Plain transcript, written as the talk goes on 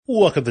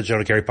Welcome to the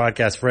Jonah Keri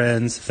podcast,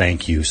 friends.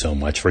 Thank you so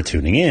much for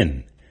tuning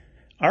in.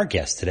 Our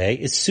guest today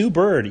is Sue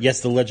Bird. Yes,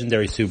 the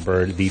legendary Sue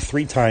Bird, the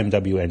three-time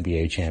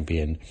WNBA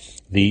champion,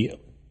 the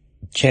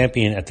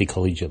champion at the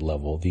collegiate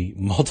level, the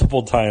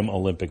multiple-time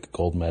Olympic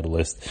gold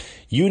medalist.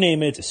 You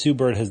name it, Sue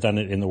Bird has done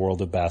it in the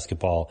world of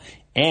basketball.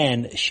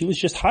 And she was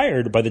just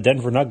hired by the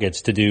Denver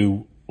Nuggets to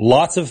do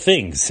lots of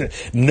things.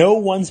 No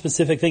one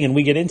specific thing, and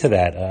we get into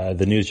that.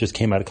 The news just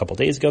came out a couple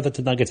days ago that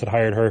the Nuggets had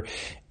hired her.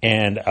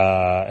 And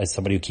as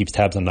somebody who keeps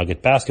tabs on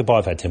Nugget basketball,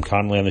 I've had Tim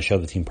Connolly on the show,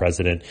 the team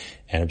president,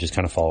 and I've just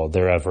kind of followed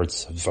their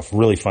efforts. It's a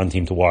really fun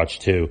team to watch,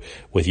 too,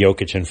 with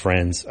Jokic and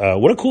friends.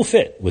 What a cool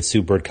fit with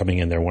Sue Bird coming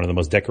in there, one of the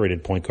most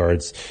decorated point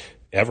guards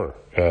ever,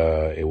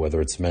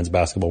 whether it's men's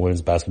basketball,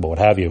 women's basketball, what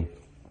have you.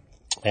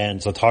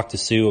 And so talk to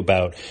Sue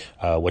about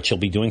what she'll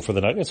be doing for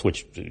the Nuggets,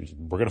 which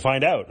we're going to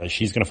find out.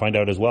 She's going to find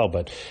out as well.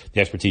 But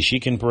the expertise she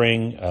can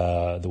bring,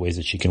 the ways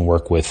that she can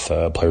work with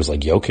players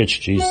like Jokic.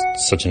 She's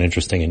such an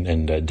interesting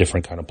and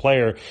different kind of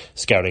player,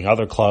 scouting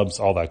other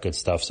clubs, all that good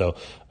stuff. So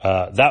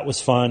that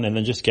was fun. And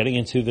then just getting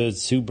into the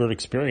Sue Bird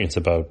experience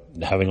about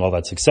having all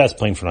that success,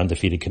 playing for an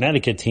undefeated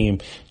Connecticut team,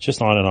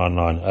 just on and on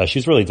and on.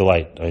 She's really a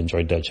delight. I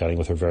enjoyed chatting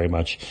with her very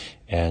much.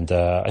 And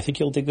I think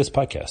you'll dig this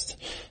podcast.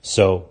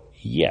 So,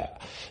 yeah.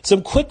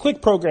 Some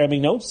quick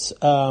programming notes.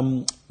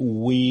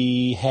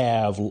 We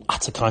have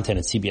lots of content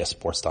at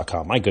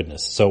cbssports.com. My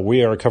goodness. So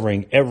we are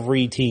covering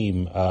every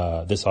team,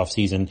 this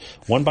offseason,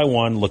 one by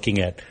one, looking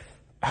at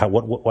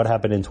what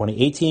happened in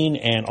 2018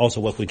 and also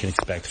what we can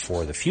expect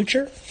for the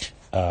future.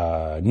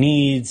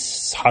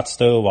 Needs, hot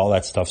stove, all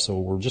that stuff. So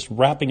we're just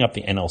wrapping up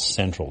the NL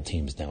Central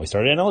teams now. We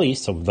started NL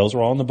East, so those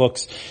are all in the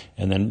books.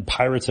 And then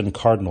Pirates and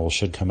Cardinals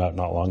should come out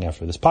not long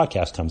after this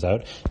podcast comes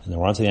out. And then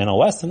we're on to the NL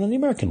West and then the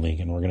American League.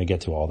 And we're going to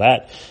get to all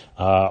that.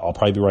 I'll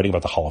probably be writing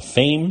about the Hall of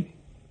Fame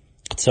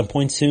at some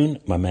point soon.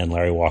 My man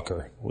Larry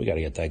Walker. We got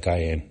to get that guy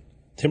in.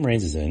 Tim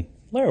Raines is in.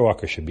 Larry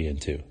Walker should be in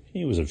too.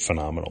 He was a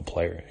phenomenal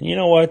player. And you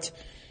know what?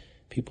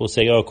 People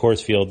say, oh,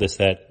 Coors Field, this,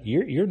 that.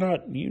 You don't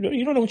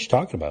know what you're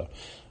talking about.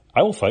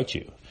 I will fight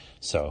you.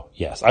 So,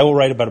 yes, I will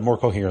write about it more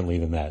coherently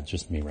than that,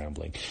 just me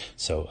rambling.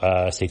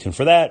 So, stay tuned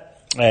for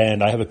that.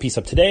 And I have a piece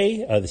up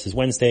today. This is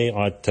Wednesday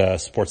at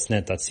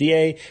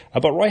sportsnet.ca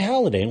about Roy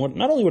Halladay and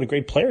not only what a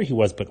great player he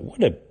was, but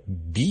what a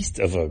beast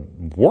of a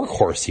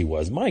workhorse he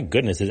was. My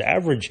goodness, his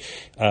average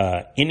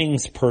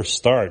innings per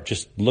start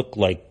just looked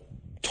like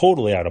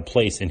totally out of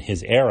place in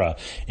his era.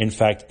 In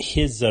fact,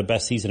 his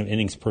best season of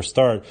innings per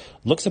start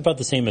looks about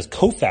the same as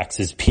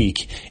Koufax's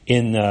peak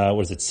in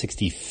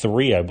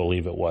 63, I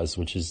believe it was,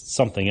 which is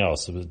something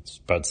else. It was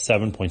about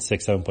 7.6,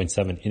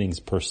 7.7 innings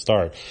per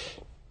start.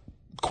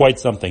 Quite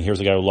something. Here's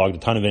a guy who logged a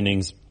ton of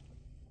innings,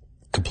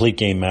 complete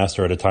game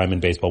master at a time in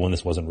baseball when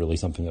this wasn't really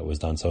something that was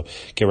done. So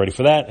get ready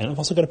for that. And I've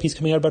also got a piece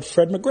coming out about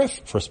Fred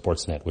McGriff for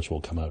Sportsnet, which will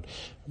come out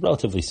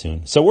relatively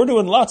soon. So we're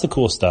doing lots of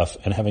cool stuff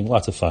and having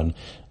lots of fun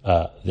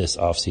this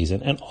off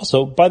season. And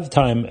also, by the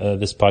time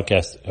this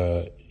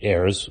podcast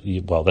airs,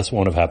 well, this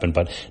won't have happened,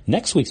 but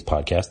next week's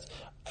podcast,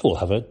 I will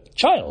have a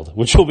child,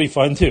 which will be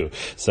fun too.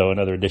 So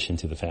another addition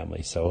to the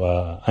family.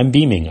 So I'm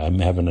beaming. I'm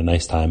having a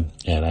nice time,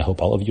 and I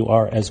hope all of you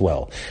are as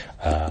well.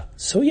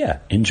 So yeah,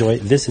 enjoy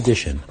this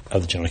edition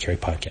of the Jonah Keri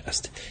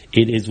podcast.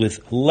 It is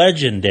with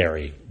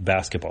legendary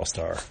basketball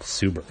star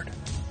Sue Bird.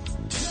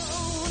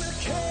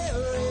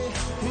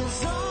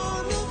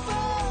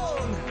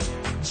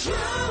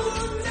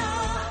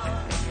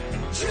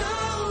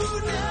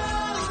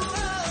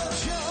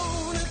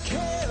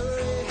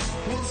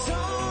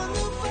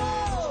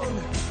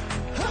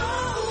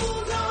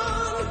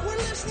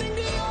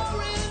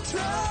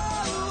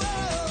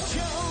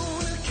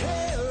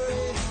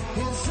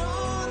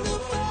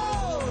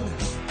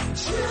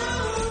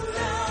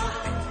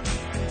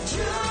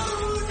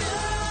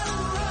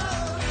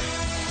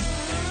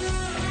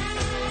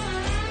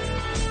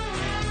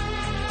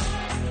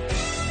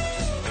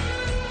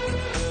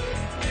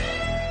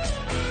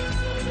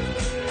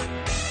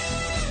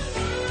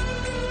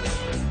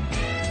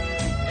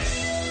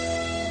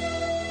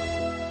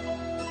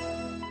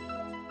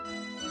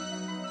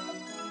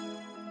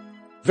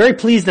 Very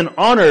pleased and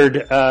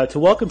honored to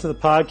welcome to the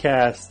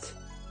podcast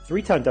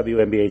three-time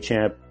WNBA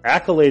champ,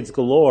 accolades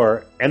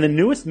galore, and the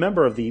newest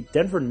member of the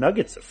Denver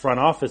Nuggets front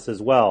office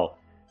as well,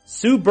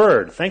 Sue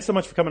Bird. Thanks so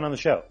much for coming on the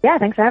show. Yeah,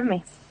 thanks for having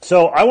me.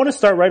 So I want to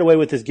start right away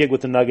with this gig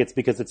with the Nuggets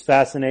because it's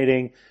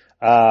fascinating.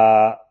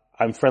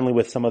 I'm friendly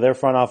with some of their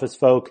front office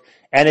folk,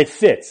 and it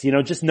fits. You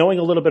know, just knowing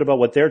a little bit about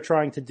what they're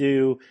trying to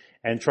do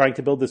and trying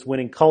to build this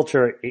winning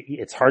culture,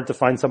 it's hard to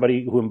find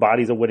somebody who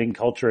embodies a winning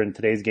culture in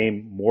today's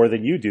game more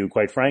than you do,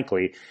 quite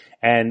frankly.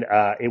 And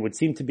it would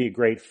seem to be a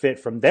great fit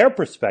from their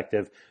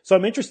perspective. So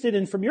I'm interested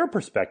in, from your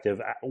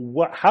perspective,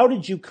 how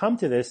did you come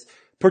to this,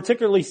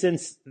 particularly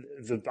since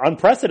the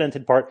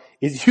unprecedented part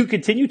is you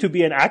continue to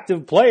be an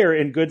active player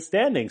in good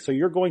standing. So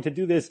you're going to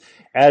do this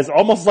as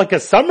almost like a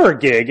summer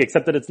gig,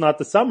 except that it's not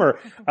the summer.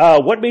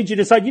 What made you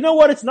decide, you know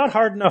what, it's not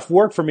hard enough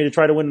work for me to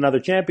try to win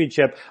another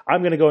championship. I'm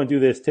going to go and do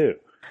this too.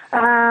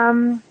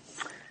 Well,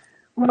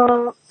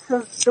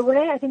 so the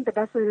way I think the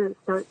best way to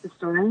start the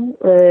story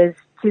is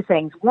two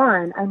things.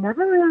 One, I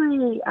never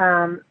really,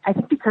 I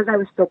think because I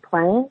was still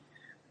playing,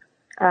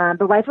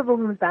 the life of a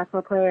women's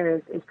basketball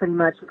player is pretty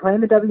much you play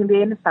in the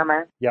WNBA in the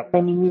summer,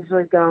 and you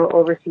usually go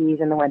overseas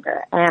in the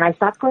winter. And I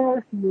stopped going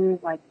overseas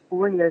like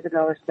 4 years ago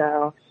or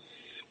so,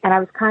 and I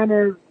was kind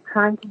of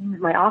trying to use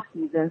my off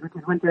seasons, which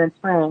is winter and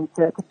spring,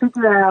 to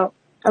figure out,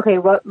 okay,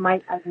 what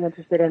might I be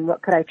interested in?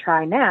 What could I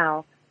try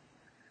now?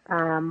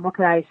 What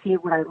could I see?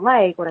 What I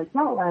like? What I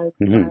don't like?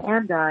 When I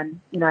am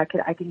done, I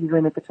could easily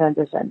make the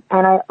transition.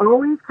 And I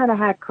always kind of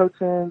had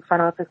coaching,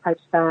 front office type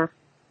stuff,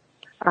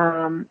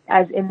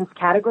 as in this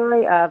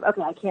category of,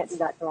 okay, I can't do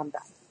that till I'm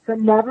done. So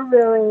it never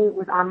really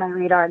was on my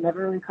radar. It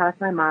never really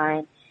crossed my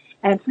mind.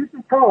 And truth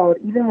be told,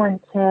 even when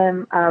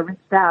Tim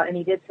reached out, and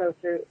he did so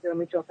through a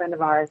mutual friend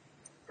of ours,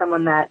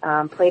 someone that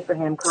played for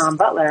him, Karam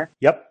Butler.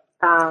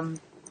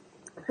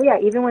 So yeah,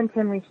 even when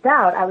Tim reached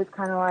out, I was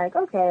kind of like,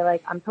 okay,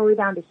 like I'm totally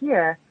down to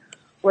hear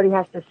what he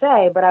has to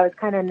say, but I was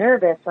kind of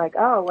nervous, like,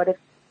 oh, what if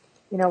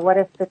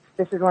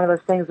this is one of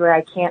those things where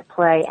I can't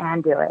play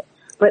and do it?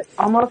 But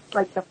almost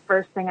like the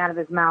first thing out of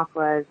his mouth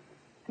was,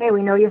 hey,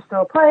 we know you're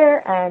still a player,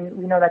 and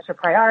we know that's your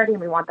priority,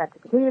 and we want that to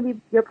continue to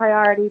be your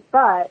priority,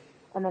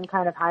 and then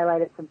kind of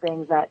highlighted some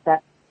things that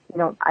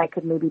I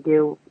could maybe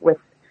do with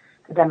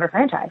the Denver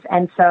franchise.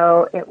 And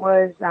so it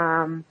was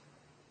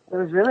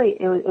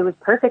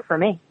perfect for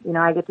me.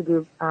 I get to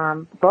do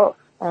both.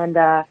 And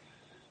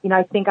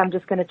I think I'm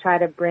just going to try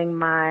to bring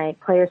my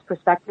player's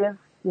perspective.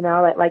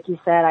 Like you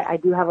said, I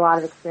do have a lot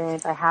of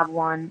experience. I have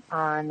one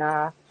on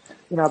a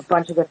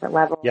bunch of different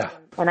levels. Yeah.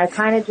 And I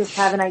kind of just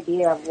have an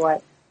idea of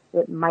what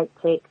it might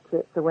take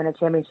to win a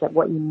championship,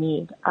 what you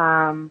need.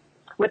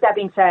 With that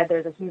being said,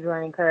 there's a huge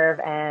learning curve,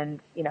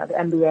 and the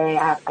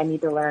NBA, I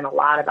need to learn a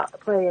lot about the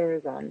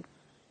players and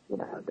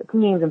the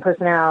teams and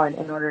personnel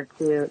in order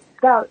to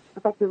scout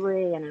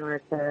effectively and in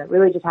order to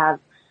really just have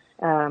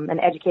an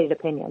educated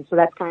opinion. So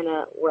that's kind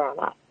of where I'm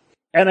at.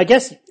 And I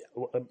guess,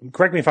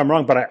 correct me if I'm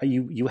wrong, but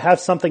you have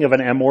something of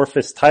an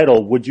amorphous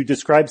title. Would you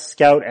describe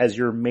scout as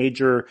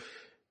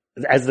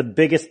as the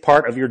biggest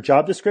part of your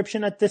job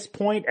description at this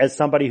point, as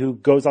somebody who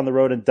goes on the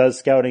road and does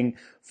scouting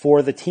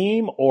for the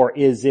team? Or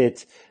is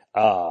it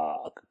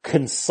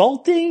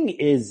consulting?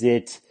 Is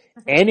it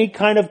any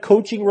kind of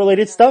coaching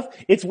related stuff?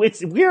 It's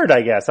weird,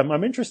 I guess.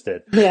 I'm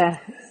interested. Yeah.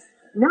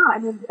 No, I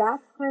mean,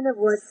 that's kind of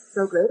what's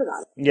so great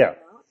about it. Yeah.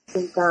 I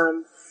think,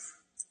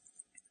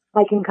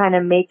 I can kind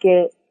of make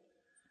it,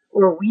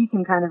 or we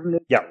can kind of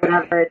make it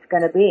whatever it's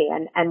going to be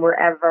and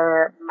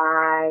wherever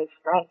my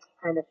strengths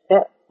kind of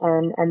fit.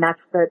 And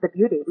that's the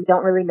beauty. We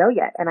don't really know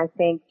yet. And I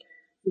think,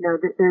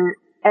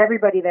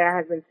 everybody there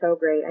has been so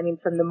great. I mean,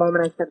 from the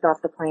moment I stepped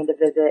off the plane to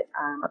visit,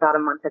 about a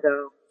month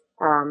ago,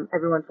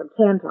 everyone from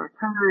Tim to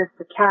Arturs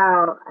to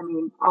Cal, I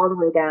mean, all the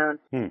way down.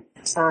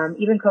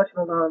 Even Coach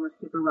Malone was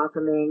super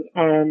welcoming.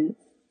 And,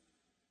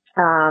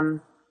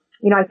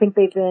 I think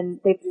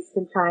they've just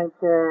been trying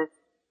to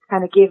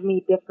kind of give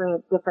me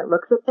different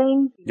looks at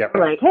things. Yep.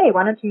 Like, hey,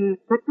 why don't you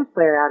check this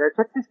player out or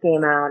check this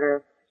game out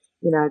or,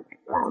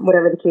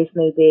 whatever the case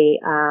may be.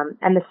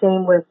 And the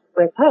same with,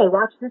 hey,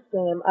 watch this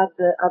game of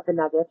the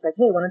Nuggets. Like,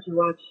 hey, why don't you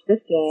watch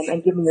this game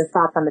and give me your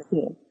thoughts on the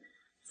team?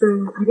 So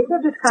I think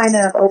they're just kind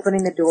of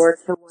opening the door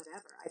to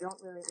whatever. I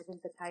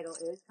think the title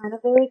is kind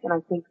of vague, and I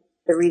think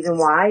the reason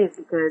why is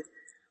because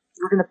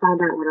we're going to find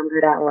out what I'm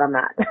good at and what I'm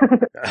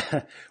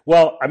not.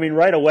 Well, I mean,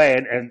 right away,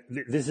 and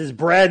this is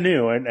brand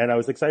new, and I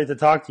was excited to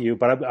talk to you,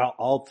 but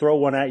I'll throw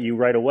one at you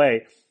right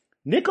away.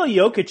 Nikola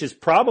Jokic is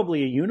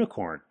probably a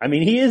unicorn. I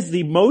mean, he is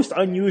the most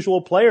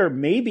unusual player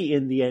maybe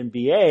in the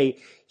NBA.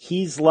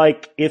 He's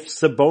like if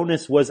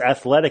Sabonis was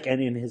athletic and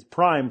in his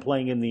prime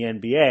playing in the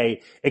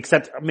NBA,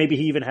 except maybe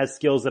he even has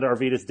skills that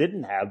Arvydas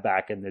didn't have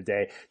back in the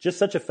day. Just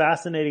such a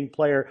fascinating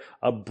player,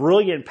 a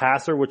brilliant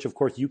passer, which of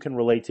course you can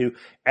relate to,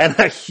 and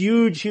a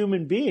huge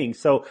human being.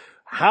 So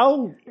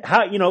how,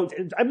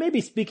 I may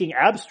be speaking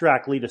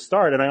abstractly to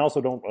start, and I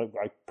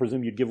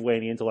presume you'd give away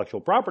any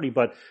intellectual property,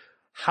 but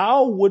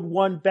how would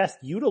one best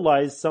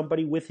utilize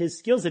somebody with his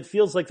skills? It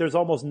feels like there's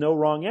almost no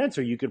wrong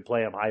answer. You could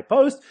play him high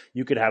post.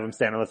 You could have him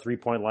stand on the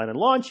 3-point line and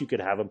launch. You could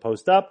have him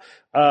post up.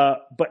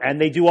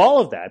 And they do all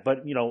of that.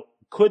 But,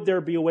 could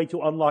there be a way to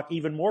unlock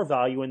even more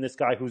value in this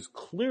guy who's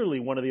clearly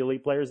one of the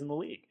elite players in the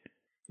league?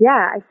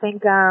 Yeah, I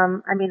think,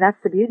 that's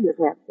the beauty of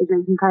him, is that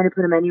you can kind of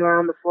put him anywhere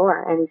on the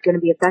floor and he's going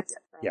to be effective.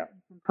 Right? Yeah.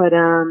 You can put,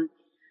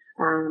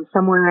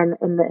 somewhere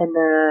in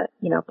the,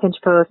 pinch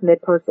post,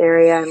 mid post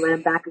area and let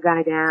him back a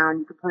guy down.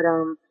 You can put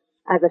him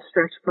as a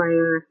stretch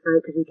player,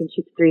 right? Because he can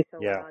shoot three so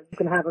well. You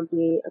can have him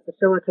be a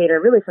facilitator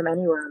really from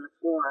anywhere on the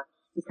floor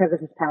because of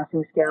his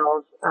passing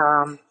skills.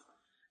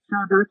 So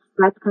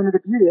that's kind of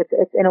the beauty.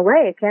 It's in a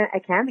way, it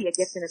can be a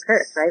gift and a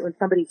curse, right? When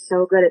somebody's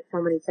so good at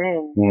so many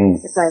things,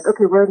 it's like,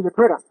 okay, where do you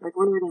put him? Like,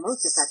 when are they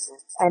most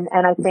effective?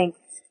 And I think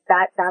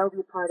that'll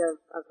be part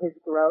of his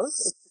growth.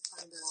 It's to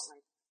find out,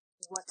 like,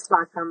 what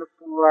spots on the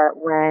floor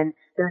when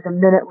there's a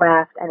minute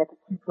left and it's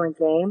a 2-point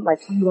game.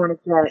 Like, who you want to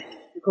get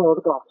the goal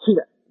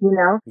here,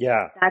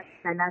 Yeah.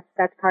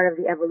 That's part of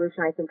the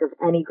evolution, I think, of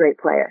any great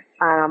player.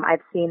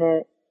 I've seen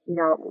it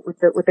with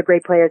the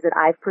great players that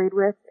I've played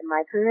with in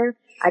my career,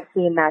 I've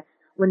seen that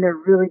when they're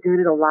really good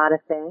at a lot of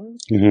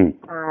things,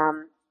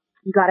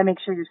 you got to make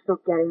sure you're still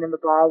getting them the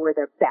ball where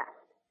they're best.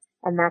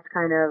 And that's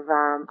kind of,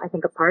 I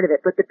think, a part of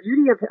it. But the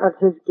beauty of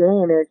his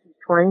game is he's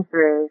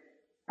 23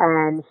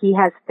 and he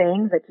has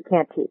things that you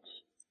can't teach.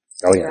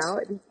 Oh, yes.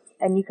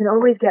 And you can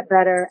always get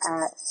better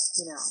at,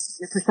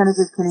 your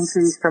percentages can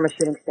increase from a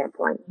shooting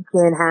standpoint. You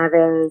can have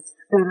a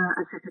better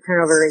assist to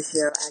turnover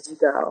ratio as you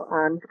go.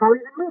 You can probably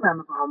even move on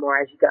the ball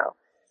more as you go.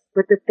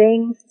 But the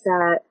things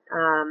that,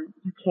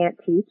 you can't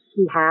teach,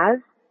 he has.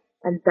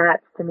 And that,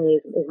 to me,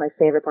 is my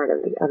favorite part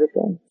of his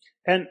game.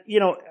 And,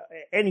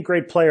 any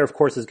great player, of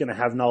course, is going to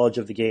have knowledge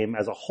of the game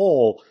as a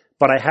whole,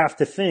 but I have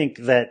to think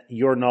that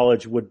your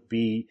knowledge would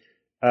be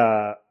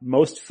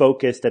most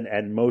focused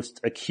and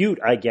most acute,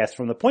 I guess,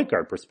 from the point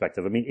guard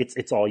perspective. I mean,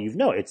 it's all you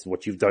know. It's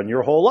what you've done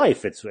your whole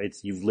life. It's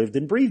you've lived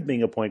and breathed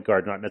being a point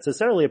guard, not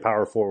necessarily a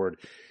power forward.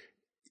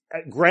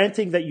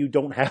 Granting that you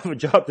don't have a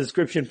job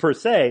description per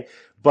se,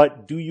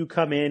 but do you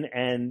come in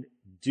and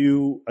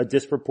do a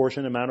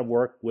disproportionate amount of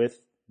work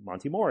with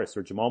Monty Morris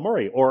or Jamal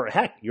Murray or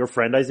heck, your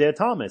friend Isaiah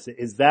Thomas?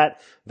 Is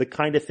that the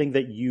kind of thing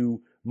that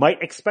you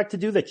might expect to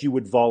do, that you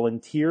would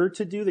volunteer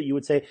to do, that you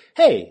would say,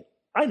 hey,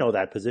 I know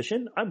that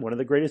position. I'm one of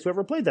the greatest who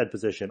ever played that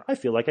position. I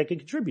feel like I can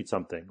contribute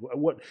something.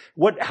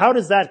 How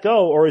does that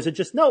go? Or is it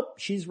just, nope,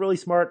 she's really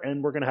smart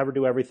and we're going to have her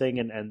do everything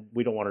and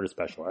we don't want her to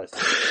specialize?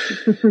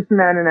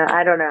 No.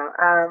 I don't know.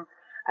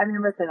 I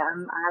mean, listen,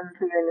 I'm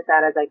figuring this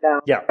out as I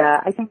go. Yeah.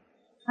 I think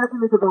talking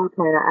as a ball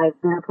player,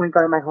 I've been a point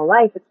guard my whole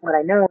life. It's what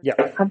I know. Yeah.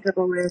 I'm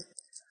comfortable with.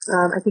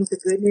 I think the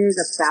good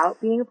news about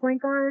being a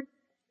point guard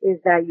is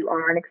that you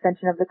are an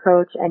extension of the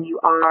coach and you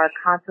are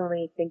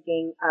constantly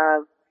thinking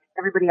of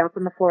everybody else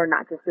on the floor,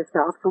 not just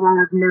yourself. So while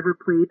I've never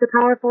played the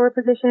power forward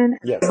position,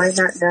 yes. I might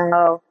not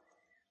know,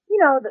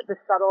 the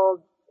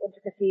subtle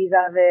intricacies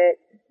of it,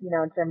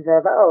 in terms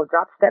of,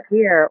 drop step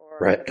here or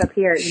right. step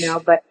here,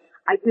 but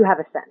I do have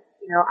a sense.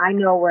 I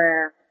know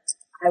where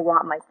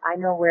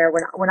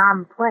when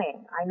I'm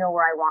playing, I know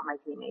where I want my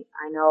teammates.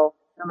 I know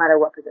no matter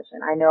what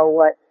position. I know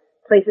what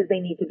places they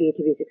need to be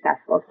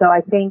successful. So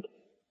I think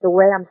the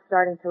way I'm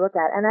starting to look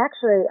at, and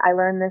actually I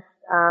learned this,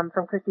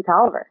 from Christy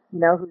Tolliver,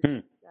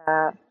 who's,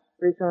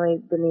 recently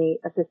been the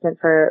assistant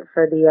for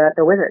the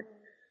Wizards.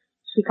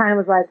 She kind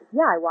of was like,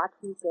 yeah, I watch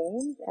these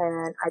games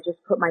and I just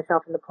put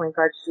myself in the point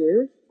guard's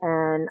shoes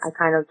and I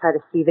kind of try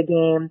to see the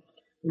game,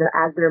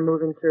 as they're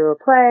moving through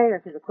a play or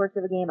through the course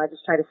of a game. I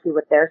just try to see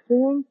what they're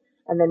seeing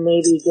and then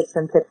maybe get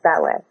some tips that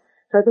way.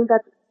 So I think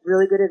that's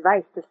really good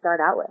advice to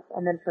start out with.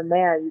 And then from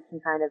there, you can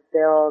kind of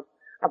build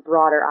a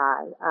broader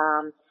eye.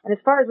 And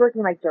as far as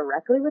working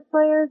directly with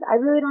players, I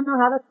really don't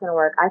know how that's going to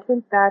work. I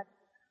think that's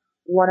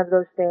one of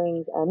those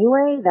things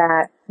anyway,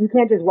 that you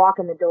can't just walk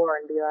in the door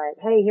and be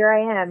like, hey, here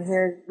I am.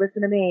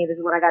 Listen to me. This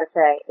is what I got to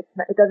say.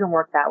 It doesn't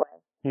work that way.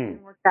 It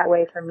doesn't work that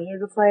way for me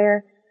as a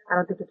player. I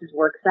don't think it just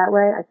works that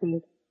way. I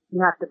think you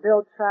have to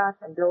build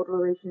trust and build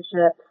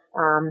relationships.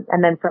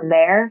 And then from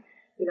there,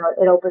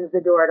 it opens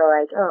the door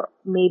to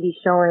maybe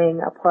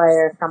showing a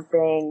player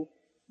something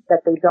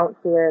that they don't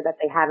see or that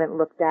they haven't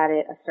looked at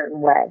it a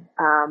certain way.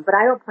 But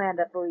I don't plan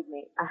to, believe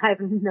me, I have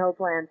no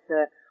plans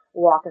to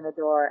walk in the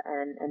door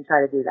and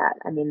try to do that.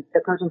 I mean,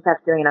 the coaching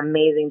staff's doing an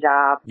amazing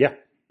job. Yeah.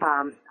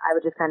 I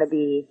would just kind of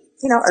be,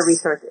 a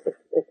resource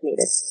if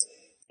needed.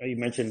 You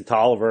mentioned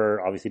Tolliver,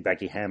 obviously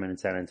Becky Hammond in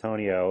San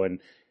Antonio, and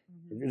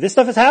this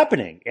stuff is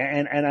happening.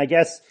 And I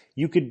guess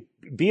you could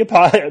be a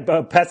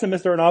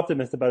pessimist or an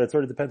optimist about it. It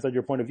sort of depends on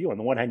your point of view. On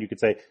the one hand, you could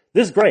say,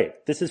 this is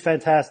great. This is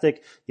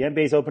fantastic. The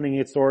NBA is opening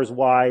its doors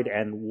wide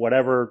and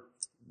whatever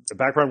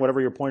background,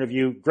 whatever your point of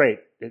view, great.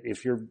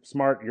 If you're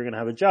smart, you're going to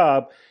have a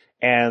job.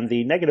 And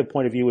the negative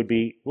point of view would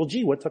be, well,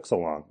 gee, what took so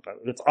long?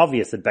 It's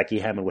obvious that Becky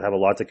Hammond would have a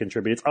lot to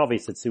contribute. It's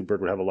obvious that Sue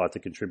Bird would have a lot to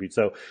contribute.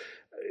 So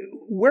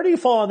where do you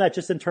fall on that,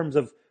 just in terms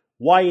of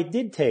why it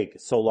did take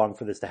so long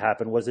for this to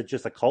happen? Was it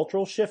just a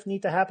cultural shift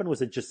need to happen?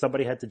 Was it just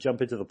somebody had to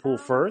jump into the pool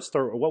first,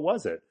 or what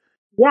was it?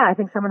 Yeah, I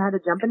think someone had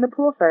to jump in the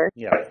pool first.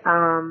 Yeah.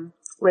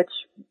 Which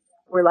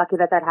we're lucky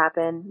that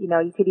happened.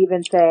 You could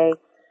even say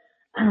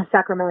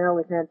Sacramento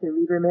with Nancy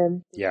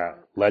Lieberman. Yeah,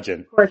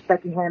 legend. Of course,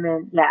 Becky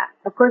Hammond. Yeah,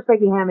 of course,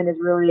 Becky Hammond is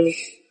really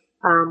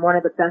one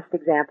of the best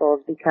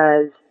examples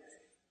because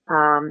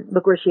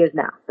look where she is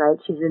now, right?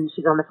 She's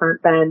on the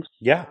front bench.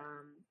 Yeah.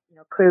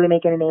 Clearly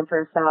making a name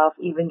for herself,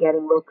 even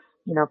getting looks,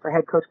 for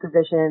head coach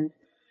positions.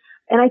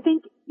 And I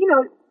think,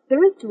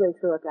 there is two ways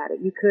to look at it.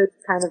 You could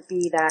kind of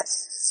be that,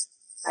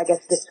 I guess,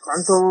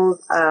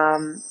 disgruntled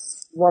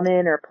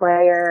woman or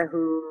player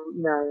who,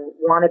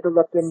 wanted to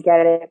look and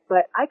get it.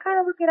 But I kind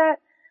of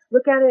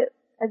look at it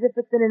as if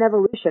it's been an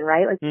evolution,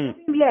 right? Like the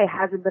NBA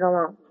hasn't been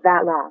along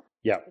that long.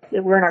 Yeah.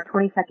 We're in our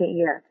 22nd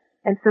year.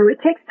 And so it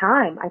takes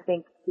time, I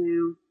think,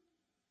 to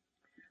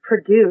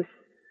produce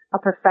a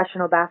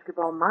professional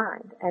basketball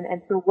mind.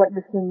 And so what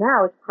you're seeing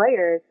now is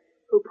players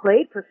who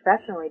played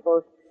professionally,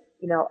 both,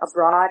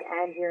 abroad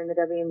and here in the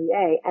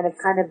WNBA, and have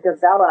kind of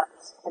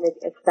developed and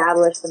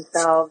established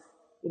themselves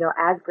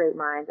as great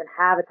minds and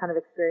have a ton of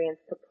experience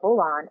to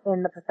pull on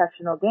in the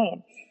professional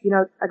game.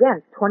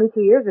 Again,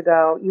 22 years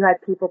ago, you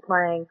had people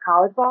playing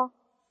college ball,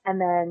 and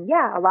then,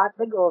 a lot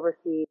did go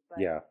overseas. But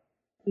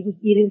you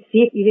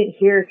didn't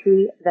hear or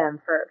see them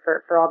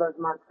for all those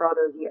months, for all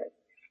those years.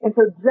 And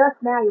so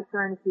just now you're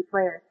starting to see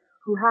players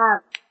who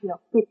have,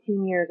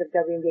 15 years of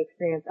WNBA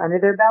experience under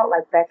their belt,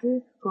 like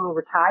Becky, who will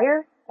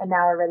retire and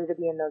now are ready to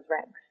be in those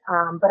ranks.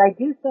 But I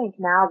do think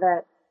now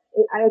that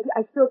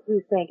I still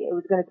do think it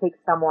was going to take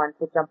someone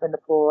to jump in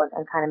the pool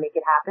and kind of make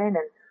it happen.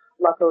 And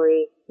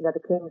luckily, the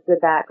Kings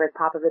did that. Greg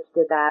Popovich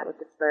did that with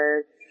the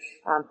Spurs,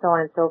 so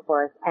on and so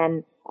forth.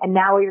 And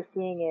now what you're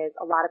seeing is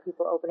a lot of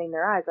people opening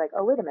their eyes like,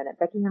 oh, wait a minute.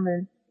 Becky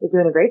Hammond is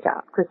doing a great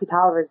job. Chrissy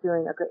Tolliver is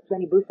doing a great,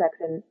 Jenny Busek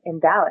in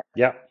Dallas.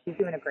 Yeah. She's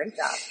doing a great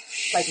job.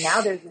 Like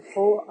now there's this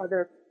whole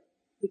other,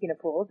 speaking of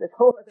pools, this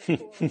whole other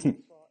pool of people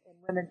in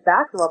women's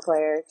basketball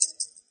players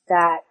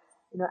that,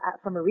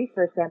 from a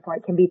research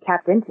standpoint can be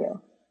tapped into.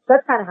 So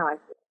that's kind of how I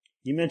see it.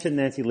 You mentioned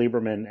Nancy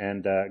Lieberman,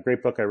 and a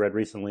great book I read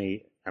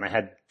recently, and I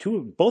had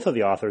both of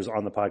the authors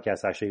on the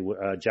podcast actually,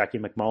 Jackie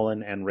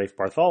McMullen and Rafe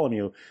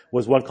Bartholomew,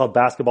 was one called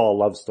Basketball: A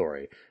Love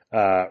Story.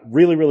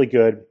 Really, really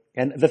good.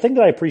 And the thing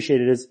that I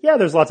appreciated is,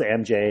 there's lots of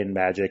MJ and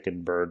Magic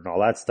and Bird and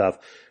all that stuff,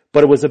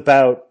 but it was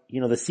about, the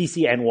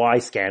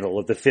CCNY scandal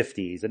of the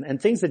 50s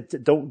and things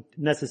that don't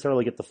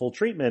necessarily get the full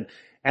treatment.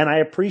 And I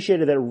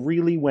appreciated that it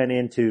really went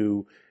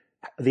into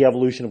the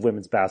evolution of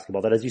women's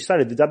basketball, that as you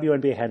cited, the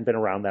WNBA hadn't been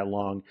around that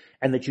long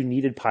and that you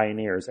needed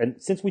pioneers. And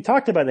since we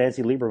talked about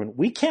Nancy Lieberman,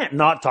 we can't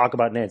not talk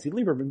about Nancy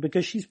Lieberman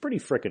because she's pretty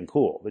freaking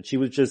cool. That she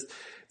was just,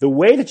 the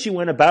way that she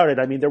went about it,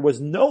 I mean, there was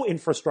no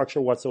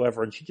infrastructure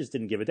whatsoever and she just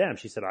didn't give a damn.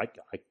 She said, I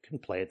can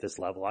play at this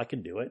level. I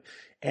can do it.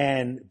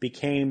 And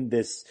became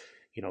this,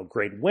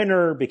 great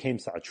winner, became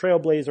a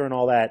trailblazer and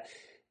all that.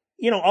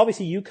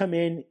 Obviously you come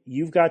in,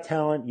 you've got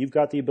talent, you've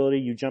got the ability,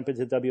 you jump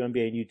into the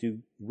WNBA and you do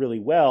really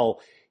well.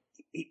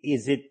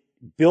 Is it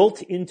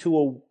built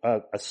into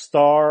a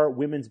star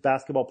women's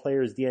basketball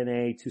player's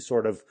DNA to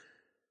sort of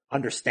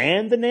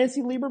understand the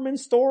Nancy Lieberman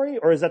story?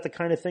 Or is that the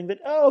kind of thing that,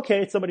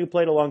 it's somebody who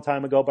played a long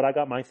time ago, but I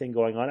got my thing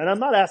going on? And I'm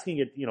not asking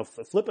it,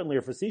 flippantly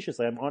or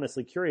facetiously. I'm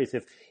honestly curious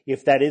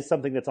if that is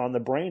something that's on the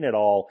brain at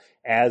all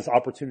as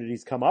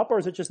opportunities come up, or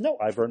is it just, no,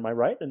 I've earned my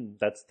right and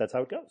that's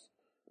how it goes?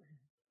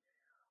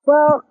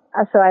 Well,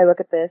 so I look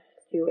at this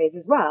 2 ways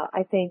as well.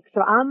 I think,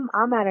 so I'm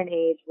at an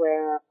age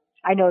where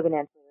I know the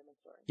Nancy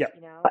yeah.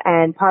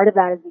 And part of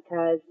that is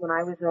because when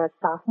I was a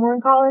sophomore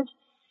in college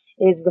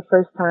is the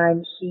first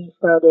time she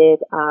started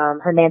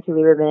her Nancy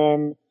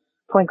Lieberman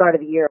Point Guard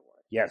of the Year award.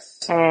 Yes.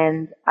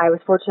 And I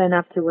was fortunate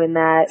enough to win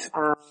that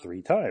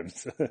 3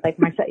 times.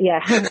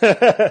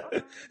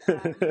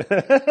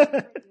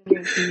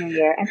 Senior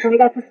year. And so we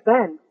got to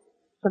spend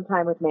some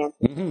time with Nancy.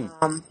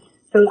 Mm-hmm.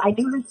 So I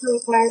knew her story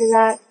prior to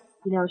that.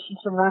 She's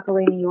from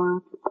Rockaway, New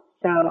York.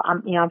 So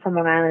I'm from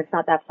Long Island. It's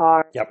not that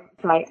far. Yep.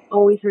 So I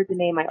always heard the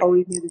name. I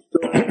always knew the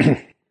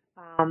story.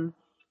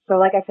 So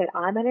like I said,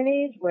 I'm at an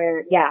age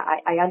where,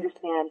 I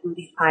understand who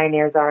these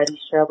pioneers are, these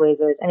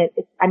trailblazers.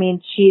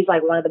 And she's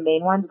like one of the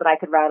main ones, but I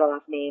could rattle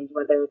off names,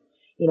 whether it's,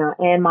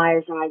 Ann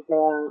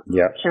Myers-Drysdale,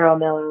 Cheryl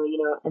Miller,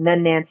 and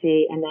then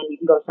Nancy, and then you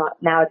can go, so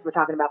now we're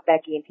talking about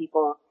Becky and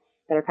people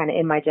that are kind of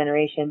in my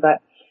generation.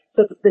 But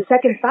so the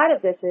second side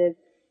of this is,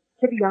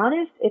 to be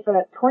honest, if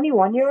a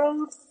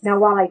 21-year-old, now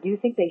while I do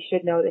think they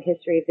should know the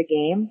history of the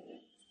game,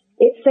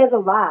 it says a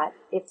lot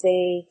if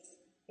they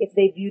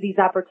view these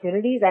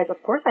opportunities as,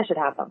 of course I should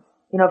have them.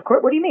 Of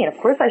course, what do you mean? Of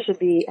course I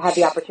should have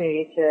the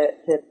opportunity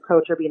to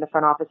coach or be in the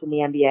front office in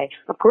the NBA.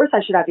 Of course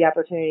I should have the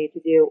opportunity to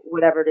do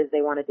whatever it is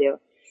they want to do.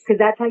 Because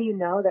that's how you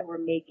know that we're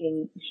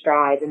making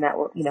strides and that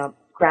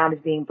ground is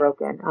being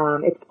broken.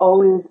 It's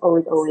always,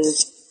 always,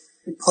 always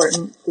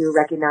important to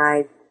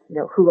recognize,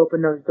 who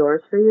opened those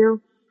doors for you.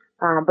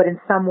 But in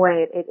some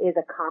way, it is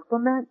a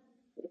compliment.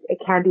 It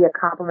can be a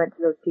compliment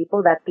to those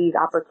people that these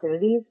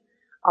opportunities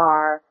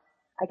are,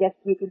 I guess,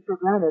 taken for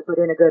granted, but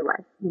in a good way,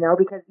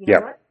 because you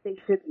know what? They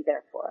should be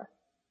there for us.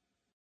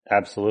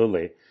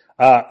 Absolutely.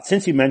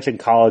 Since you mentioned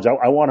college,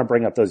 I want to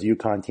bring up those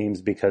UConn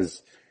teams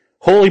because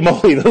holy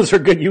moly, those are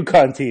good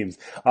UConn teams.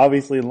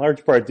 Obviously, in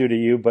large part due to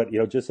you, but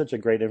just such a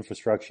great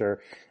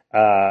infrastructure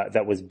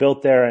that was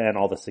built there and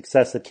all the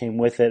success that came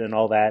with it and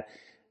all that.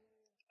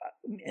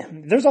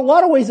 There's a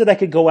lot of ways that I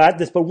could go at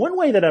this, but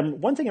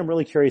one thing I'm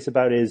really curious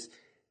about is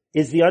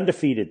the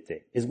undefeated thing.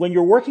 Is when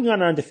you're working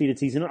on an undefeated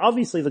season,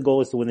 obviously the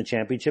goal is to win the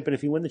championship, and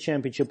if you win the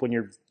championship when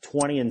you're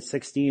 20 and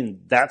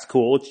 16, that's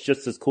cool. It's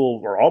just as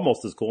cool, or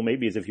almost as cool,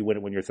 maybe, as if you win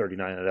it when you're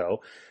 39 and 0.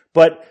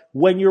 But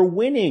when you're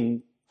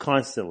winning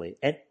constantly,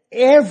 and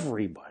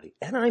everybody,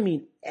 and I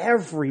mean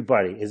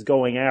everybody, is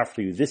going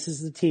after you. This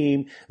is the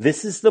team.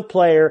 This is the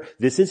player.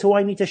 This is who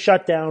I need to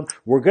shut down.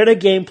 We're going to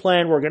game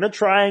plan. We're going to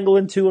triangle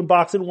in 2 and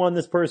box in 1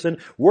 this person.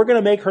 We're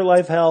going to make her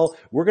life hell.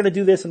 We're going to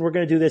do this and we're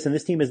going to do this, and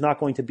this team is not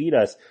going to beat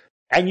us.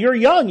 And you're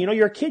young,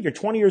 you're a kid. You're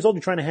 20 years old.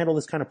 You're trying to handle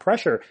this kind of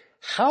pressure.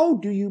 How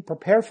do you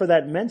prepare for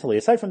that mentally?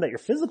 Aside from that, your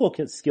physical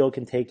skill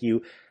can take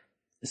you.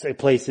 say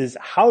places,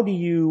 how do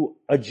you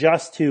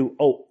adjust to,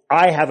 oh,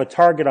 I have a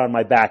target on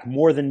my back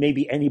more than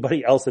maybe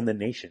anybody else in the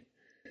nation?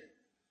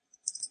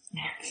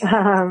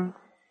 I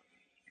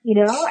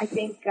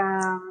think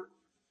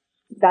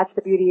that's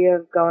the beauty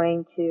of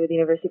going to the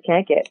University of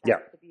Connecticut.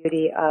 That's the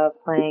beauty of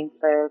playing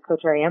for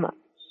Coach Auriemma.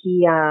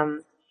 He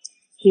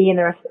and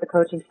the rest of the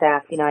coaching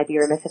staff, I'd be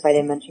remiss if I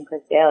didn't mention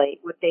Chris Daly.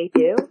 What they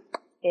do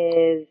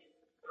is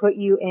put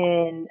you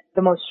in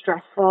the most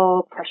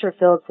stressful,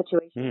 pressure-filled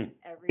situation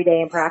every day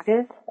in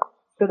practice,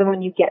 so that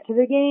when you get to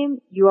the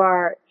game,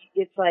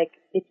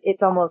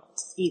 it's almost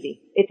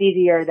easy. It's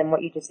easier than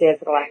what you just did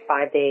for the last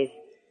 5 days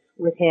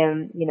with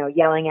him,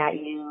 yelling at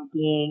you,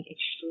 being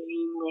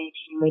extremely,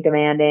 extremely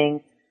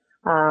demanding.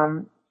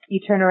 You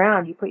turn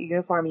around, you put your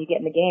uniform, you get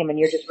in the game, and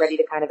you're just ready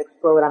to kind of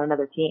explode on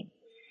another team.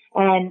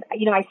 And,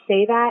 I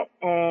say that,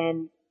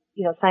 and,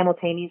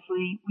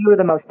 simultaneously, we were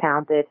the most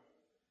talented.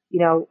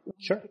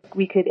 Sure.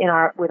 We could,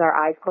 with our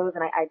eyes closed,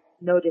 and I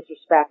no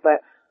disrespect,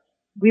 but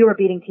we were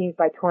beating teams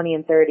by 20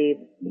 and 30,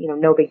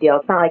 no big deal.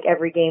 It's not like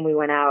every game we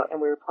went out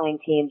and we were playing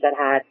teams that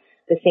had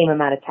the same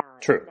amount of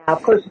talent. True. Now,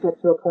 of course, you get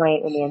to a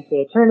point in the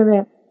NCAA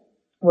tournament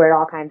where it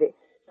all kind of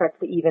starts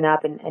to even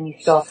up and you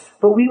still,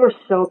 but we were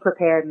so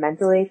prepared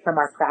mentally from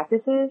our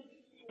practices.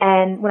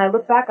 And when I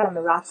look back on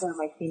the roster of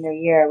my senior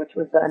year, which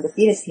was the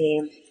undefeated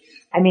team,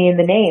 I mean,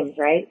 the names,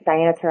 right?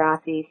 Diana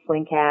Taurasi,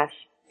 Swing Cash,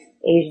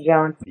 Asia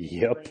Jones,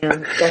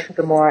 Williams,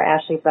 Jessica Moore,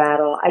 Ashley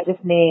Battle. I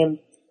just named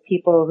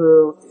people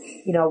who,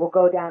 will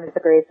go down as the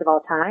greatest of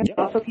all time. Yep.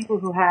 Also people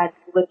who had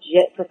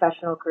legit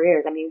professional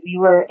careers. I mean, we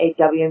were a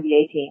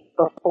WNBA team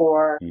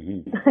before,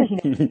 we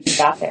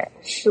got there.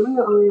 So we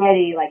were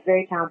already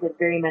very talented,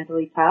 very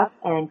mentally tough,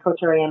 and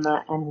Coach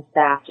Auriemma and his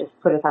staff just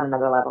put us on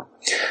another level.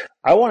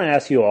 I want to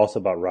ask you also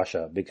about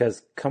Russia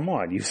because, come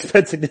on, you've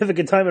spent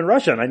significant time in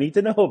Russia and I need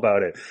to know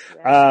about it.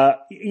 Yeah.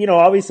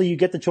 Obviously you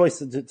get the choice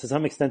to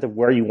some extent of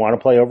where you want to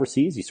play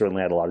overseas. You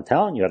certainly had a lot of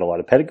talent. You had a lot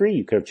of pedigree.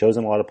 You could have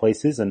chosen a lot of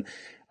places, and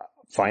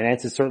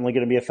finance is certainly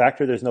going to be a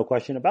factor. There's no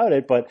question about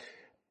it. But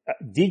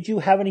did you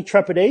have any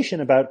trepidation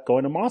about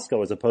going to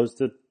Moscow as opposed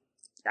to,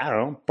 I don't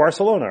know,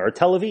 Barcelona or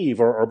Tel Aviv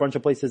or a bunch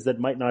of places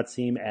that might not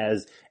seem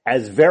as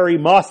very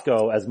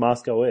Moscow as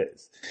Moscow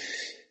is?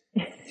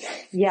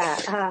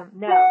 Yeah,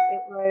 no,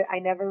 I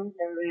never was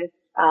nervous.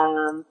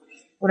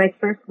 When I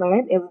first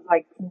went, it was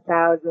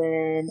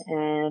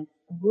 2004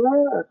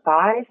 or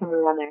 5, somewhere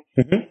around there.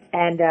 Mm-hmm.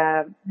 And,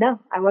 no,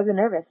 I wasn't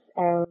nervous.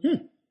 And,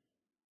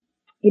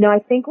 I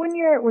think when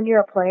you're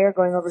a player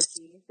going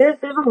overseas,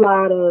 there's a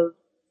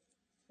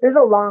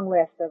long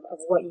list of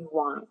what you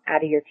want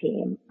out of your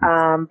team.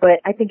 But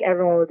I think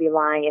everyone would be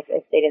lying if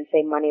they didn't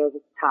say money was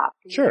at the top.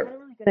 Sure. You're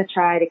really going to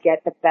try to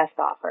get the best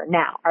offer.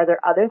 Now, are there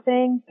other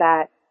things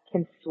that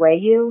can sway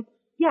you?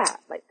 Yeah,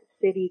 like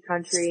city,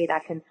 country,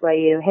 that can sway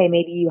you. Hey,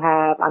 maybe you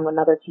have on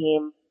another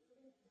team,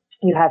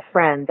 you have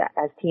friends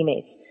as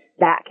teammates.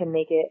 That can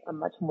make it a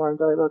much more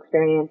enjoyable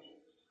experience.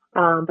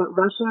 But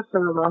Russia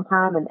for a long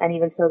time, and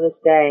even till this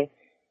day,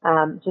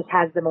 just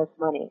has the most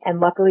money. And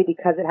luckily,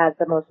 because it has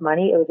the most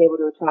money, it was able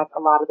to attract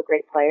a lot of the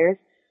great players.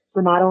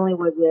 So not only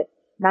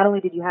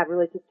did you have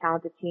really good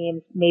talented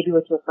teams, maybe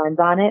with your friends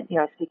on it,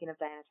 speaking of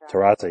Diana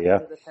Taurasi, yeah.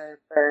 I was with her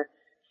for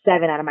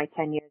 7 out of my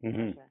 10 years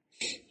in Russia.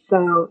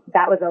 So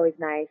that was always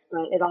nice,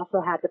 but it also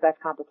had the best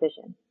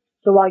competition.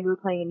 So while you were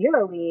playing in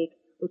EuroLeague,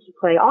 which you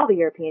play all the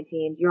European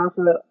teams,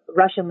 the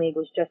Russian league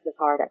was just as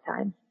hard at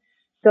times.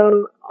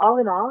 So all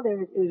in all, it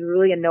was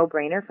really a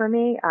no-brainer for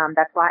me.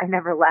 That's why I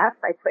never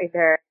left. I played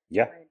there.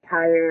 Yeah.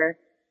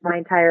 My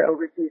entire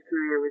overseas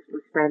career was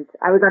spent.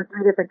 I was on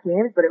 3 different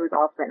teams, but it was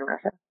all spent in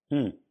Russia.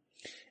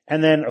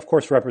 And then, of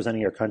course,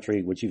 representing your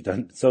country, which you've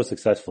done so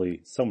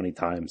successfully so many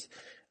times.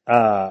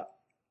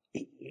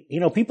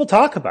 People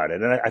talk about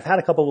it, and I've had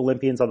a couple of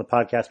Olympians on the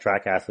podcast,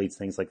 track athletes,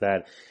 things like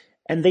that,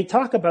 and they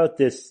talk about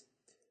this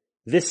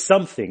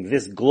something,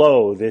 this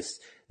glow, this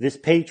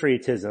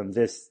patriotism,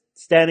 this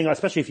standing,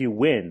 especially if you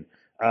win,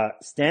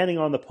 standing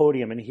on the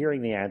podium and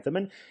hearing the anthem.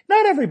 And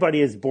not everybody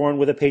is born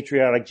with a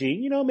patriotic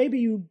gene. Maybe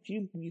you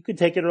could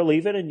take it or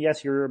leave it. And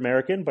yes, you're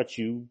American, but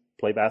you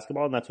play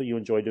basketball and that's what you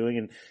enjoy doing.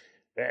 And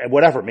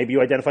whatever, maybe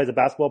you identify as a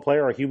basketball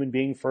player or a human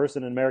being first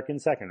and an American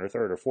second or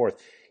third or fourth.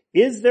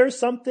 Is there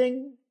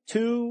something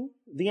to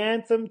the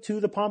anthem, to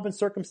the pomp and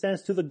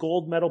circumstance, to the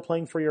gold medal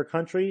playing for your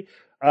country?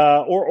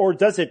 Or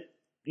does it,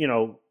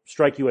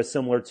 strike you as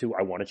similar to,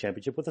 I won a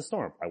championship with the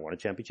Storm, I won a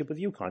championship with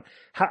UConn?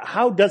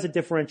 How does it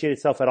differentiate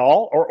itself at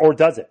all, or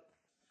does it?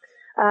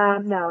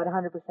 No, it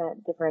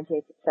 100%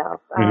 differentiates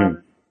itself.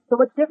 So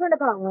what's different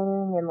about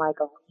winning in a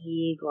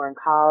league or in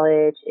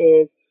college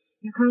is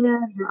you're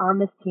on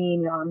this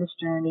team, you're on this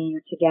journey,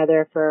 you're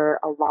together for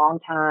a long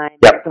time,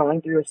 You're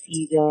going through a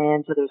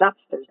season, so there's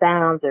ups, there's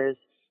downs,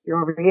 you're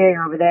over here,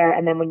 you're over there,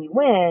 and then when you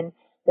win,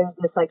 there's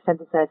this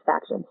sense of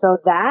satisfaction. So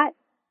that,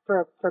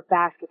 for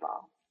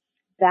basketball,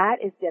 that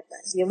is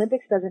different. The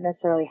Olympics doesn't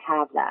necessarily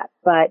have that,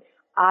 but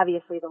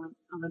obviously the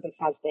Olympics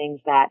has things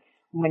that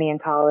winning in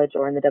college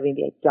or in the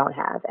WNBA don't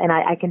have. And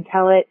I can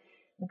tell it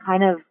in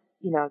kind of,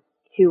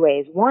 2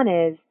 ways. One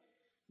is,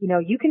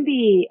 you can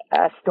be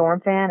a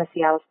Storm fan, a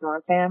Seattle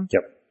Storm fan.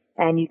 Yep.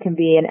 And you can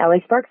be an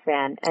LA Sparks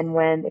fan. And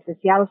if the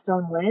Seattle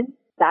Storm wins,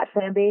 that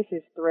fan base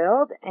is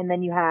thrilled. And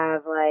then you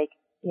have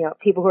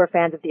people who are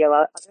fans of the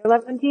other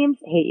 11 teams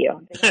hate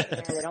you.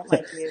 They don't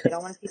like you. They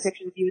don't want to see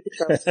pictures of you with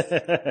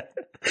the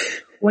trophy.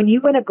 When you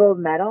win a gold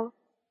medal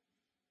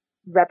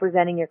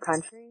representing your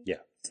country,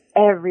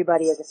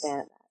 everybody is a fan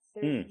of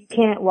that. You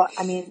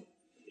can't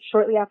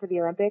shortly after the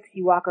Olympics,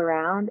 you walk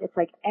around, it's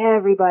like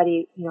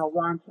everybody,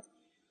 wants,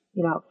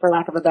 for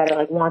lack of a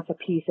better, wants a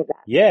piece of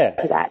that. Yeah.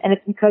 To that. And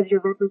it's because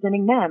you're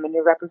representing them and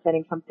you're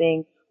representing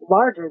something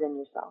larger than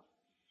yourself.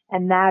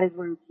 And that is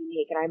where it's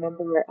unique. And I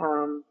remember,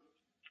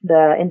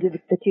 into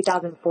the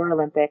 2004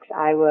 Olympics,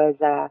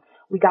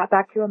 we got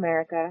back to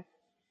America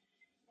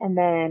and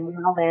then we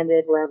all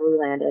landed wherever we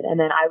landed. And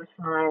then I was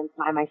flying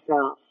by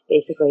myself,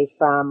 basically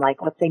from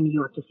let's say New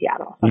York to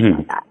Seattle, something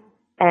like that.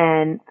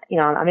 And,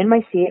 I'm in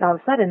my seat and all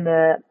of a sudden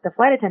the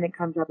flight attendant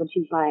comes up and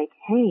she's like,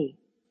 hey,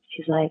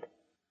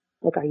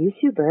 are you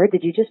Sue Bird?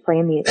 Did you just play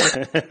in the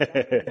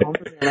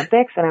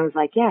Olympics? And I was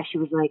like, yeah. She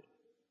was like,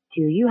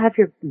 do you have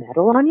your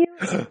medal on you?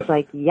 I was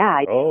like,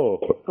 yeah.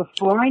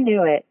 Before I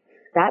knew it,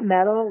 that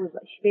medal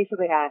she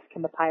basically asked,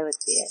 can the pilot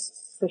see it?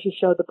 So she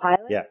showed the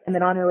pilot. Yeah. And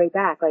then on her way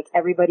back,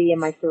 everybody in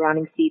my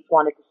surrounding seats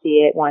wanted to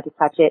see it, wanted to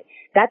touch it.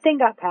 That thing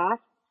got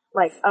passed,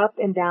 up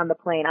and down the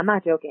plane. I'm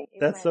not joking.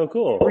 That's so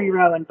cool. 3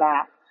 row and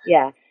back.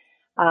 Yeah.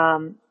 I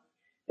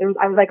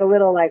was a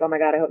little oh my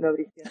God, I hope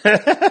nobody's seeing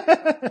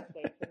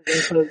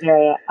this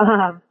area.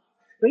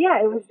 But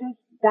yeah, it was just,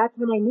 that's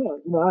when I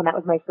knew, and that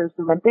was my first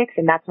Olympics.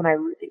 And that's when it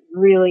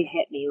really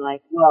hit me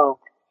whoa,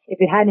 if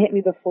it hadn't hit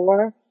me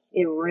before,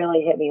 it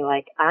really hit me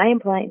I am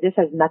playing, this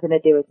has nothing to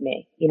do with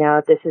me.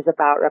 This is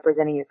about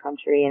representing your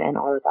country and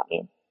all that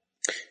means.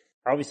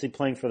 Obviously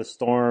playing for the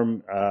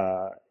Storm,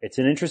 it's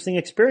an interesting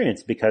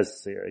experience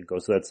because it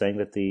goes without saying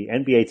that the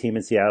NBA team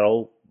in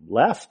Seattle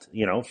left,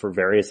 for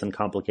various and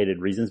complicated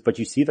reasons, but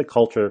you see the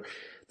culture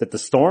that the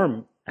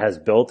Storm has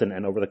built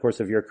and over the course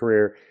of your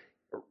career,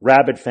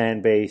 rabid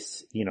fan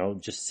base,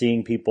 just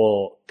seeing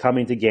people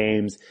coming to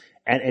games.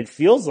 And it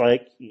feels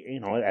like,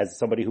 as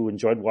somebody who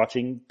enjoyed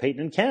watching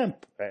Peyton and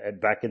Kemp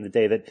back in the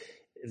day, that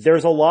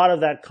there's a lot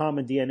of that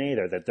common DNA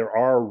there, that there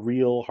are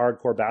real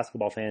hardcore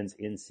basketball fans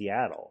in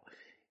Seattle.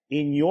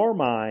 In your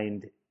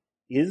mind,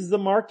 is the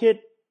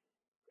market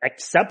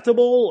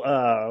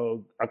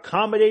acceptable,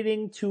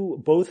 accommodating to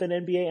both an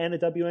NBA and a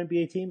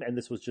WNBA team? And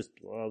this was just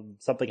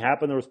something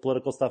happened. There was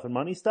political stuff and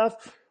money stuff.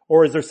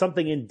 Or is there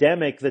something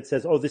endemic that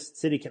says, oh, this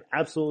city can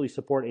absolutely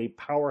support a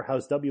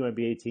powerhouse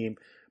WNBA team,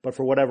 but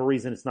for whatever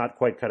reason, it's not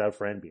quite cut out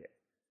for NBA?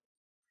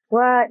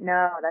 What?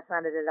 No, that's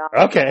not it at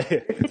all.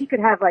 Okay. The city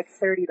could have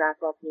 30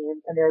 basketball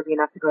teams and there would be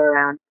enough to go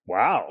around.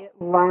 Wow. It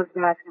loves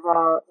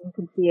basketball. You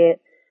can see it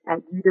at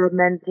UW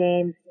men's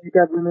games,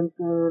 UW women's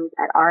games,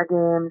 at our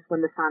games when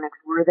the Sonics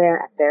were there,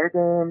 at their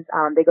games.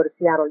 They go to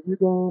Seattle U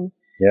games.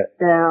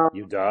 Yeah.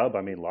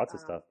 UW, lots of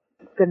stuff.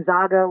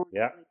 Gonzaga will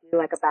do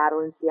a battle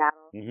in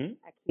Seattle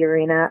at Key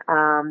Arena.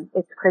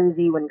 It's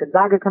crazy when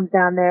Gonzaga comes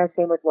down there.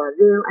 Same with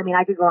Wazoo.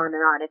 I could go on and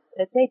on.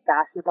 It's a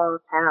basketball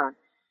town.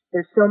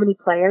 There's so many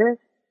players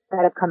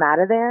that have come out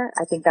of there.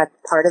 I think that's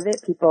part of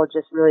it. People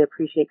just really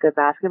appreciate good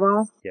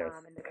basketball. Yes.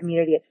 And the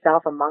community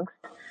itself amongst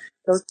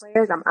those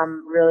players.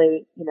 I'm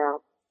really,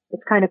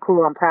 it's kind of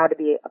cool. I'm proud to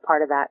be a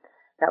part of that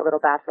little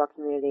basketball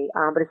community.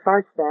 But as far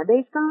as fan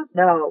base goes,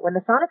 no. When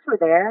the Sonics were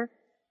there,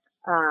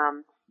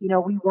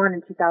 we won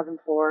in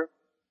 2004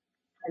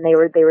 and they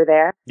were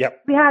there.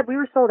 Yep. We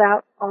were sold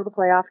out all the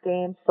playoff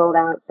games, sold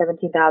out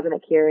 17,000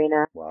 at Key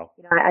Arena. Wow.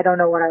 I don't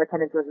know what our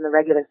attendance was in the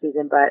regular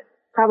season, but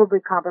probably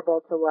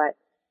comparable to what,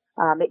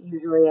 it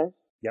usually is.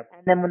 Yep.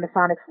 And then when the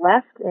Sonics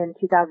left in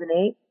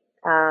 2008,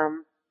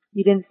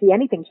 you didn't see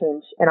anything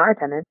change in our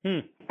attendance.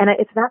 And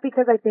it's not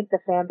because I think the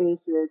fan base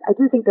I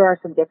do think there are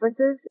some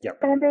differences in the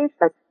fan base.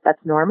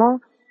 That's normal.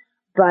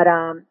 But,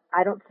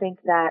 I don't think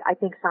I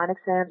think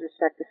Sonics fans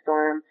respect the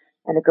Storm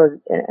and it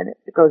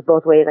goes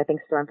both ways. I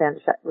think Storm fans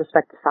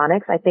respect the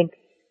Sonics. I think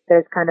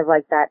there's kind of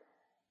that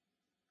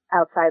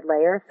outside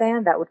layer of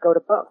fan that would go to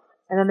both.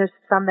 And then there's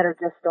some that are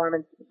just Storm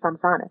and some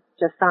Sonics,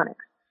 just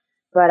Sonics.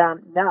 But,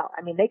 no,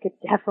 they could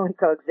definitely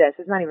coexist.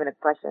 It's not even a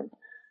question.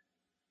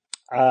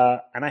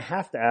 And I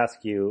have to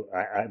ask you,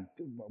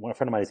 one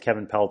friend of mine is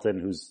Kevin Pelton,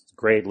 who's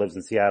great, lives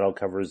in Seattle,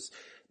 covers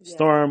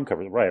Storm,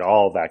 covers,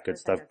 all that good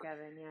stuff.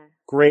 Kevin, yeah.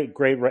 Great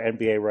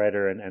NBA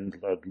writer and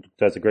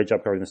does a great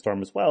job covering the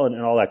Storm as well and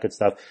all that good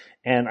stuff.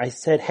 And I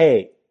said,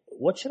 hey,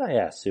 what should I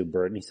ask Sue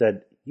Bird? And he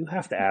said, you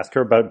have to ask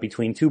her about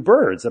Between Two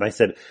Birds. And I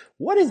said,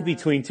 what is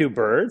Between Two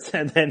Birds?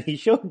 And then he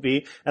showed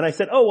me and I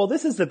said, oh, well,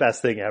 this is the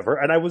best thing ever.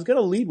 And I was going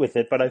to lead with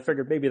it, but I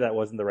figured maybe that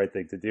wasn't the right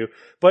thing to do.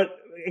 But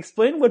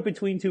explain what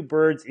Between Two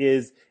Birds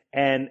is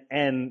and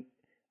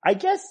I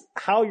guess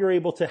how you're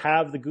able to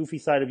have the goofy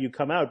side of you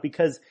come out,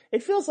 because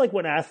it feels like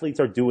when athletes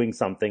are doing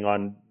something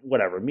on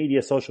whatever,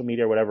 media, social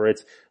media, whatever,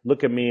 it's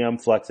look at me, I'm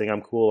flexing,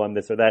 I'm cool, I'm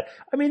this or that.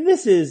 I mean,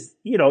 this is,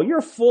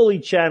 you're fully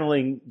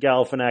channeling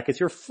Galifianakis,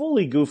 you're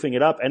fully goofing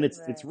it up, and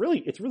it's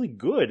really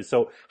good.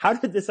 So how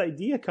did this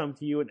idea come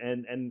to you,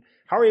 and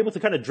how are you able to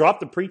kind of drop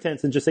the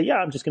pretense and just say, yeah,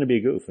 I'm just going to be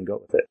a goof and go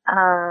with it?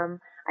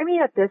 I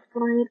mean, at this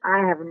point,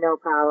 I have no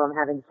problem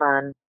having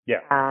fun.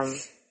 Yeah.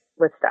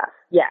 With stuff.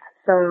 Yeah.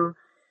 So,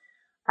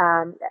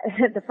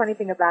 the funny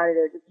thing about it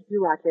is, if you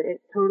do watch it,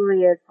 it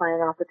totally is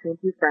playing off between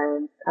two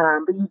friends.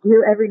 But you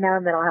do, every now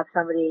and then I'll have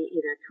somebody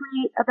either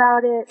tweet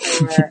about it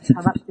or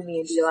come up to me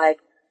and be like,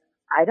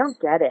 I don't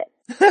get it.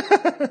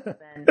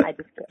 Then I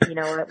just, you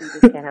know what, we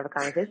just can't have a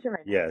conversation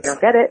right now. Yes. I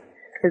don't get it.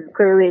 Because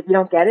clearly if you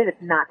don't get it,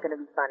 it's not going to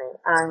be funny.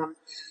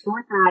 But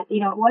with that,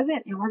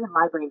 it wasn't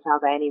my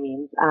brainchild by any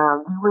means.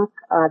 We work,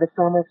 the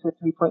Stormers with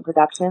 3 Point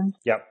Productions.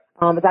 Yep.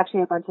 It's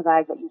actually a bunch of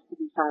guys that used to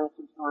be Silence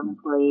and Storm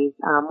employees.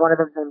 One of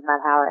them's named Matt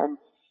Howard, and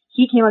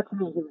he came up to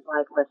me. He was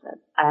like, listen,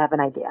 I have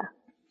an idea.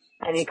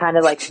 And he kind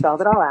of like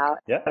spelled it all out.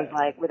 Yeah. I was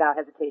like, without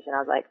hesitation,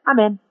 I was like, I'm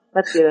in.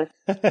 Let's do this.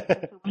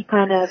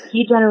 So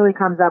he generally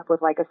comes up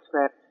with like a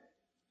script,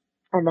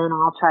 and then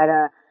I'll try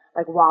to,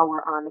 like, while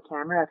we're on the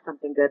camera, if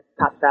something good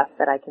pops up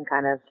that I can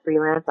kind of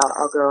freelance,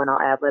 I'll go and I'll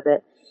ad-lib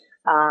it.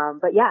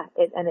 But yeah,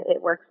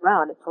 it works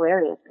well, and it's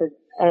hilarious because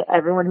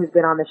everyone who's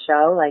been on the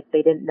show, like,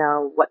 they didn't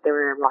know what they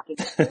were walking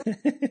into.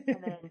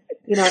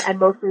 And then, and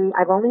mostly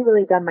I've only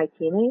really done my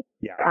teammates.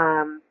 Yeah.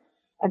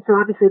 And so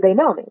obviously they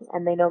know me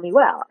and they know me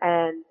well.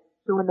 And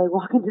so when they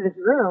walk into this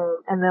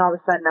room and then all of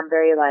a sudden I'm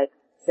very like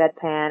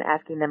deadpan,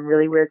 asking them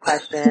really weird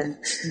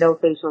questions, no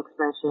facial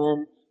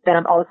expression.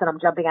 Then all of a sudden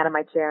I'm jumping out of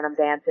my chair and I'm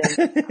dancing.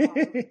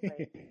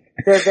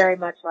 They're very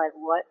much like,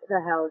 what the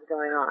hell is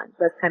going on?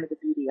 So that's kind of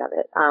the beauty of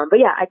it. But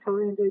yeah, I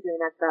totally enjoy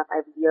doing that stuff. I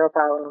have zero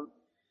problem,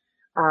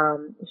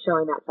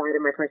 showing that side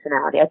of my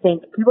personality. I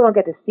think people don't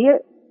get to see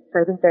it,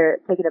 so I think they're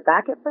taking it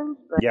back at first,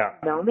 but yeah.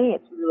 You know me,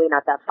 it's really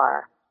not that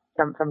far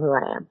from who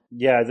I am.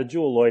 Yeah, the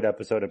Jewel Lloyd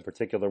episode in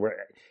particular,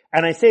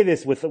 and I say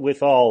this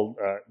with all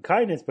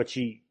kindness, but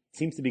she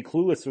seems to be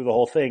clueless through the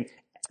whole thing.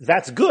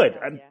 That's good.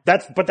 Yeah.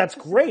 That's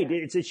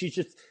great. She's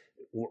just,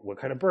 what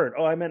kind of bird?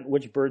 Oh, I meant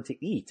which bird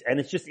to eat. And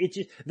it's just,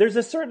 there's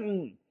a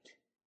certain,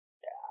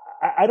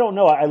 I don't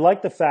know. I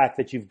like the fact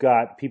that you've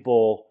got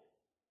people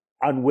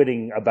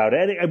unwitting about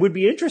it. It would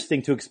be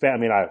interesting to expand. I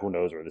mean, who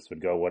knows where this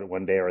would go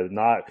one day or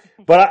not.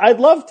 But I'd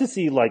love to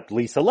see like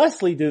Lisa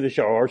Leslie do the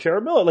show or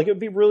Sharon Miller. Like, it would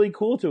be really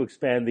cool to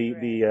expand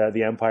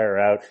the empire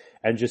out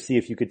and just see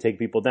if you could take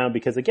people down.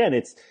 Because again,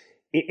 it's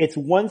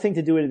one thing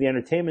to do it in the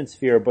entertainment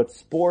sphere, but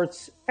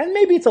sports, and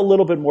maybe it's a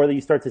little bit more that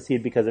you start to see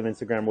it because of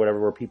Instagram or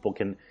whatever, where people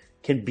can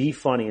be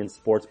funny in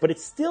sports, but it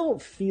still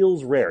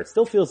feels rare. It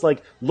still feels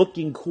like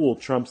looking cool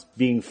trumps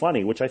being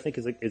funny, which I think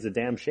is a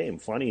damn shame.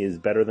 Funny is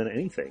better than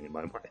anything in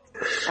my mind.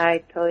 I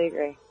totally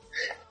agree.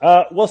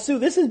 Well, Sue,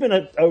 this has been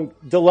a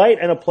delight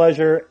and a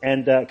pleasure,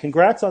 and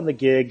congrats on the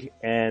gig,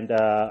 and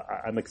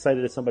I'm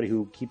excited as somebody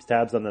who keeps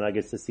tabs on the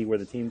Nuggets to see where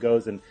the team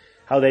goes and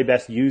how they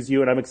best use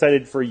you, and I'm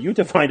excited for you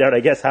to find out, I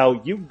guess,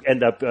 how you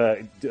end up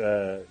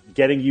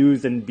getting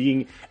used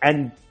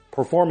and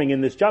performing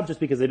in this job,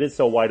 just because it is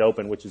so wide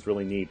open, which is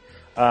really neat.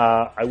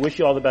 I wish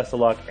you all the best of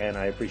luck, and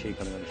I appreciate you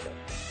coming on the show.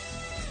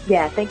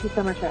 Yeah, thank you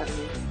so much for having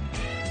me.